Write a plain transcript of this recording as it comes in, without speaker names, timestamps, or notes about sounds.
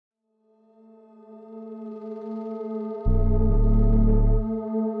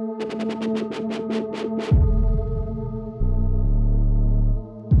Welcome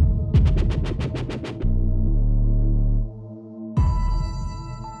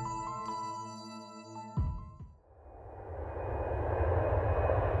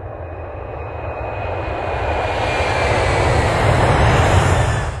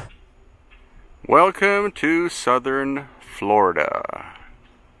to southern Florida.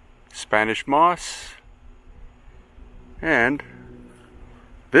 Spanish moss, and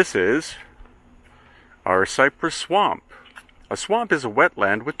this is our cypress swamp. A swamp is a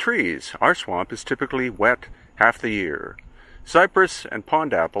wetland with trees. Our swamp is typically wet half the year. Cypress and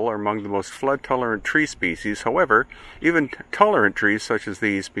pond apple are among the most flood-tolerant tree species. However, even tolerant trees such as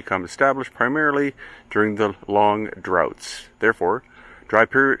these become established primarily during the long droughts. Therefore, dry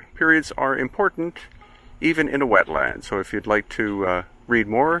periods are important even in a wetland. So if you'd like to read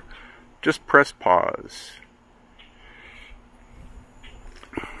more, just press pause.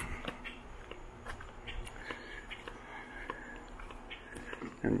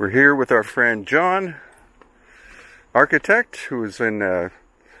 And we're here with our friend John, architect, who was in a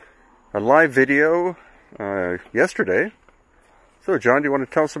live video yesterday. So John, do you want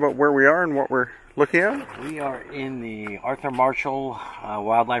to tell us about where we are and what we're looking at? We are in the Arthur Marshall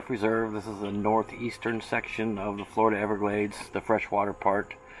Wildlife Reserve. This is the northeastern section of the Florida Everglades, the freshwater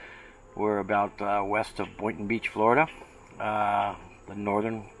part. We're about west of Boynton Beach, Florida, the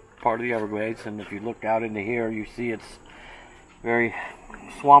northern part of the Everglades. And if you look out into here, you see it's very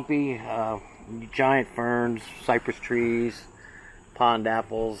swampy, giant ferns, cypress trees, pond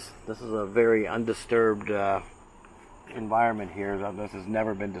apples. This is a very undisturbed environment here. This has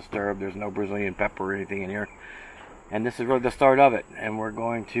never been disturbed. There's no Brazilian pepper or anything in here, and this is really the start of it. And we're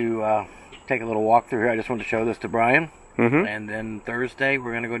going to take a little walk through here. I just want to show this to Brian, and then Thursday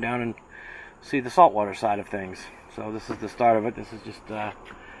we're going to go down and see the saltwater side of things. So this is the start of it. This is just the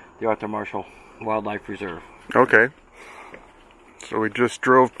Arthur Marshall Wildlife Reserve. Okay, so we just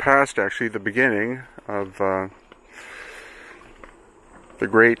drove past actually the beginning of the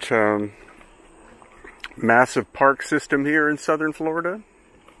great massive park system here in southern Florida,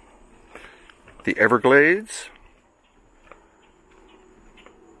 the Everglades.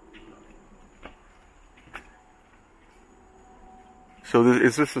 So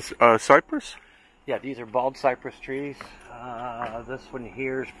is this a cypress? Yeah, these are bald cypress trees. This one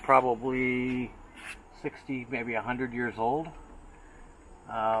here is probably 60, maybe 100 years old.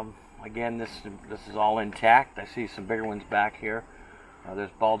 Again, this is all intact. I see some bigger ones back here.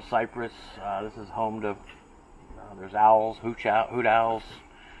 There's bald cypress. This is home to, there's owls, hoot owls,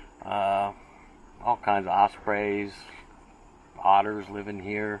 all kinds of ospreys, otters live in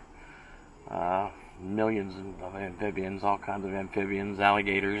here, millions of amphibians, all kinds of amphibians,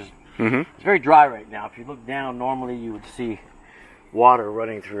 alligators. It's very dry right now. If you look down, normally you would see water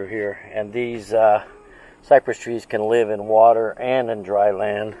running through here, and these cypress trees can live in water and in dry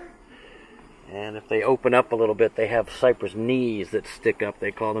land. And if they open up a little bit, they have cypress knees that stick up.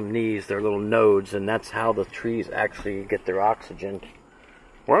 They call them knees. They're little nodes, and that's how the trees actually get their oxygen.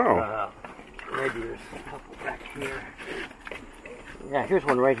 Wow. Maybe there's a couple back here. Yeah, here's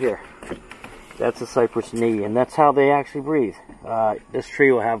one right here. That's a cypress knee, and that's how they actually breathe. This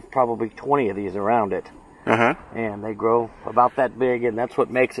tree will have probably 20 of these around it. And they grow about that big, and that's what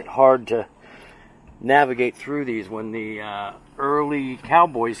makes it hard to navigate through these. When the early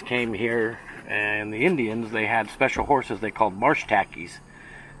cowboys came here and the Indians, they had special horses they called marsh tackies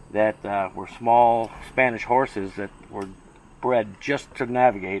that were small Spanish horses that were bred just to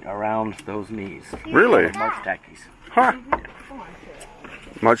navigate around those knees. Really? Marsh tackies. Huh.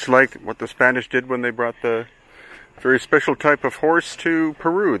 Much like what the Spanish did when they brought the very special type of horse to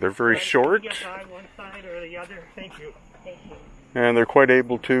Peru. They're very short. One side or the other. Thank you. And they're quite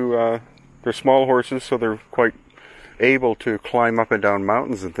able to, they're small horses, so they're quite able to climb up and down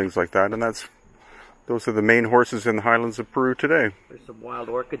mountains and things like that. And those are the main horses in the highlands of Peru today. There's some wild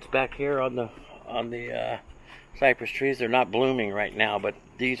orchids back here on the cypress trees. They're not blooming right now, but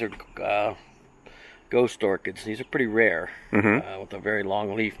these are ghost orchids. These are pretty rare, with a very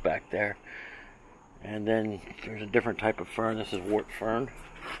long leaf back there. And then there's a different type of fern. This is wart fern.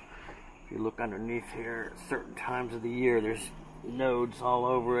 If you look underneath here, at certain times of the year, there's nodes all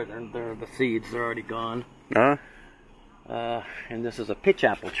over it, and the seeds are already gone. And this is a pitch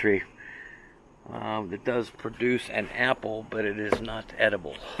apple tree that does produce an apple, but it is not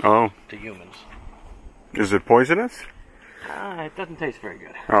edible to humans. Is it poisonous? It doesn't taste very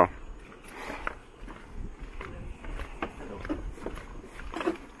good. Oh.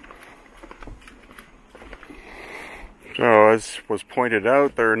 So, as was pointed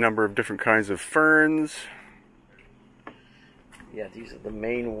out, there are a number of different kinds of ferns. Yeah, these are the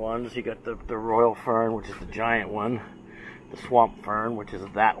main ones. You got the royal fern, which is the giant one. The swamp fern, which is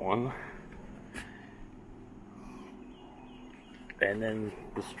that one. And then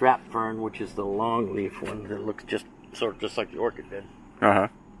the strap fern, which is the long leaf one that looks just like the orchid did. Uh-huh.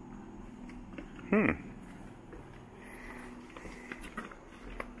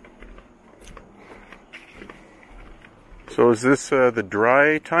 So is this the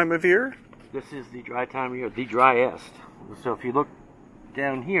dry time of year? This is the dry time of year, the driest. So if you look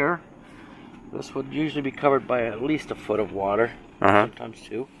down here, this would usually be covered by at least a foot of water, sometimes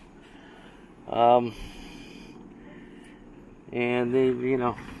two. And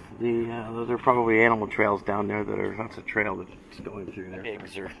there are probably animal trails down there that's a trail that's going through there.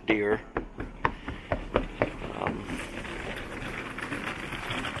 Pigs or deer.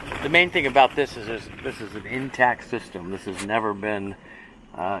 The main thing about this is this is an intact system. This has never been.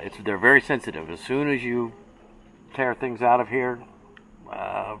 They're very sensitive. As soon as you tear things out of here,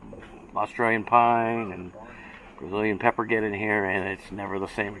 Australian pine and Brazilian pepper get in here, and it's never the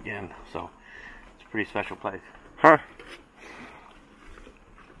same again. So it's a pretty special place. Huh.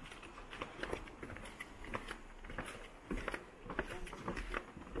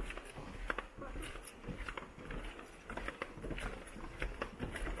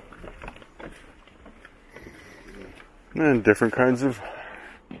 And different kinds of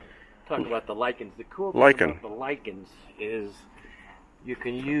Talk about the lichens. The cool thing lichen. about the lichens is you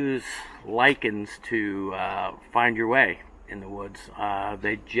can use lichens to find your way in the woods.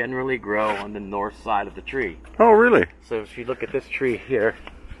 They generally grow on the north side of the tree. Oh, really? So if you look at this tree here,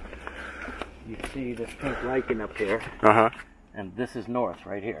 you see this pink lichen up here, and this is north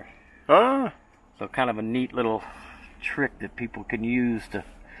right here. Ah. So kind of a neat little trick that people can use to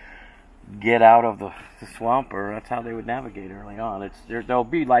get out of the swamp, or that's how they would navigate early on. There'll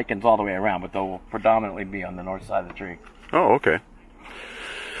be lichens all the way around, but they'll predominantly be on the north side of the tree. Oh, okay.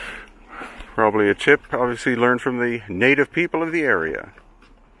 Probably a tip, obviously, learned from the native people of the area.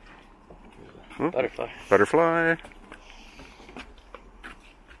 Butterfly. Butterfly.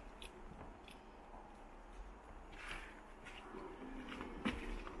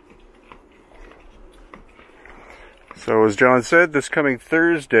 So as John said, this coming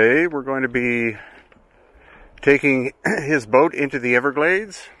Thursday, we're going to be taking his boat into the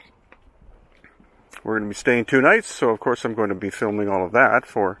Everglades. We're going to be staying 2 nights, so of course I'm going to be filming all of that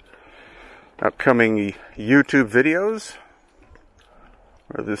for upcoming YouTube videos.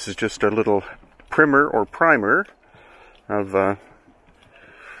 This is just a little primer of the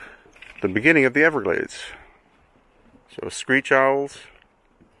beginning of the Everglades. So screech owls,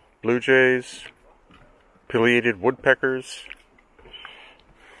 blue jays, pileated woodpeckers,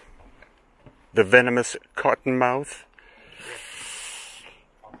 the venomous cottonmouth,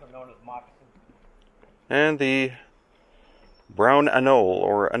 Also known as moccasin. and the brown anole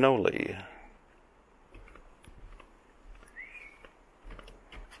or anole.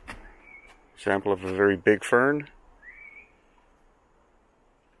 Example of a very big fern.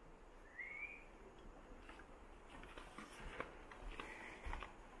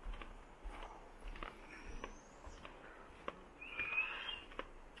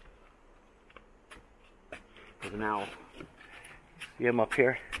 There's an owl. See him up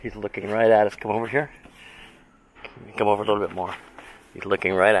here? He's looking right at us. Come over here. Come over a little bit more. He's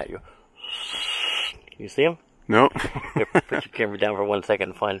looking right at you. You see him? No. Here, put your camera down for 1 second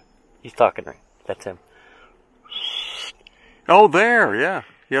and find. He's talking right. That's him. Oh, there, yeah.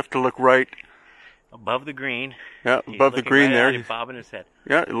 You have to look right. Above the green. Yeah, above the green there. He's bobbing his head.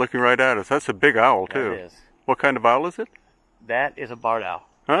 Yeah, looking right at us. That's a big owl, too. That is. What kind of owl is it? That is a barred owl.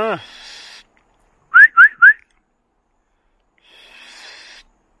 Ah.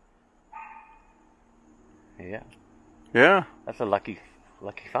 Yeah. Yeah. That's a lucky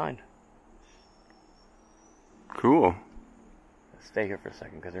find. Cool. Let's stay here for a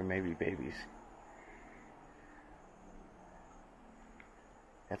second because there may be babies.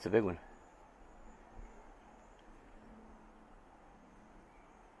 That's a big one.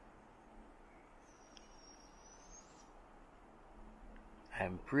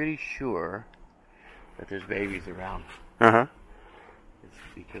 I'm pretty sure that there's babies around. Uh-huh. It's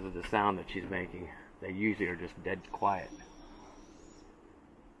because of the sound that she's making. They usually are just dead quiet.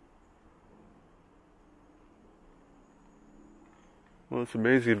 Well, it's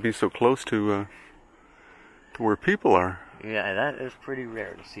amazing to be so close to where people are. Yeah, that is pretty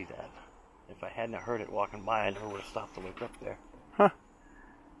rare to see that. If I hadn't heard it walking by, I never would have stopped to look up there. Huh.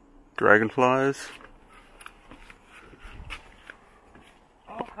 Dragonflies.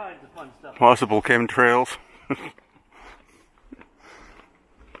 All kinds of fun stuff. Possible chemtrails.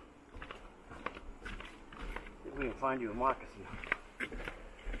 we can find you a moccasin.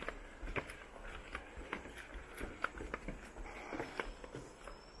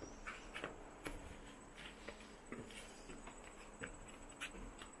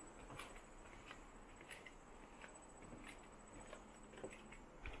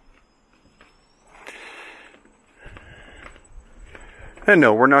 And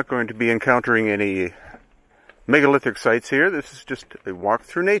no, we're not going to be encountering any megalithic sites here. This is just a walk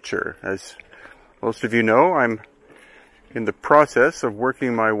through nature. As most of you know, I'm in the process of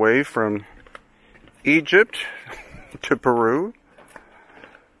working my way from Egypt to Peru.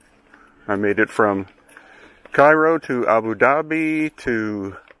 I made it from Cairo to Abu Dhabi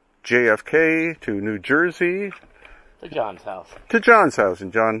to JFK to New Jersey. To John's house. To John's house.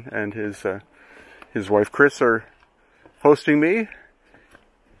 And John and his wife Chris are hosting me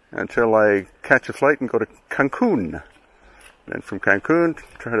until I catch a flight and go to Cancun. And from Cancun,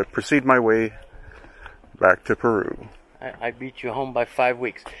 try to proceed my way back to Peru. I beat you home by 5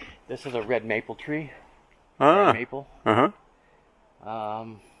 weeks. This is a red maple tree. Ah. Red maple. Uh-huh.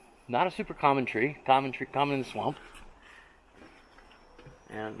 Not a super common tree. Common in the swamp.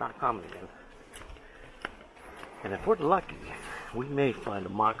 And not common again. And if we're lucky, we may find a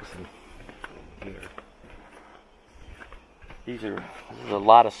moccasin here. This is a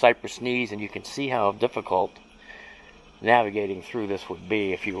lot of cypress knees, and you can see how difficult navigating through this would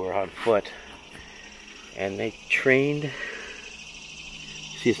be if you were on foot. And they trained,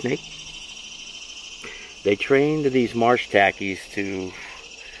 see a snake? They trained these marsh tackies to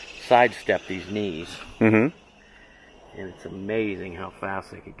sidestep these knees. Mm-hmm. And it's amazing how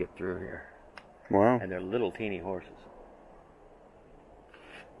fast they could get through here. Wow. And they're little teeny horses.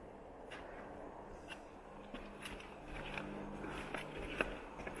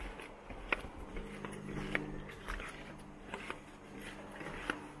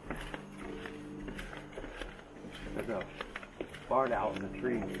 There's a barn out in the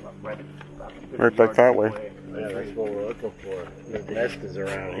trees Right back that way. Yeah, that's what we're looking for. The nest is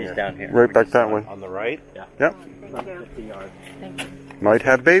around He's here. down here. Right back that way. On the right? Yeah. Yep. About 50 yards. Might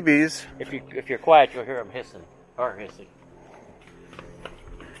have babies. If you're quiet, you'll hear them hissing. Or hissing.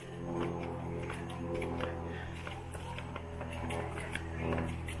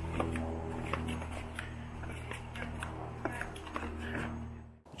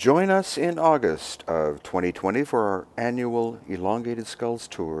 Join us in August of 2020 for our annual Elongated Skulls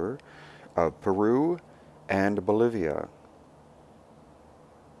tour of Peru and Bolivia.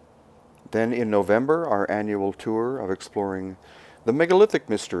 Then in November, our annual tour of exploring the megalithic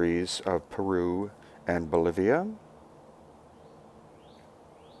mysteries of Peru and Bolivia.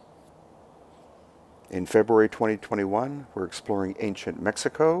 In February 2021, we're exploring ancient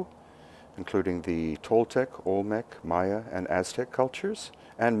Mexico, including the Toltec, Olmec, Maya, and Aztec cultures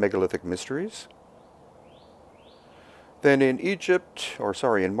and megalithic mysteries. Then in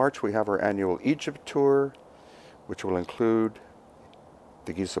in March, we have our annual Egypt tour, which will include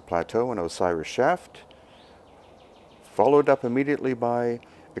the Giza Plateau and Osiris Shaft, followed up immediately by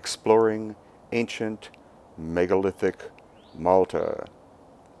exploring ancient megalithic Malta.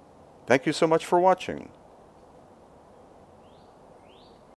 Thank you so much for watching.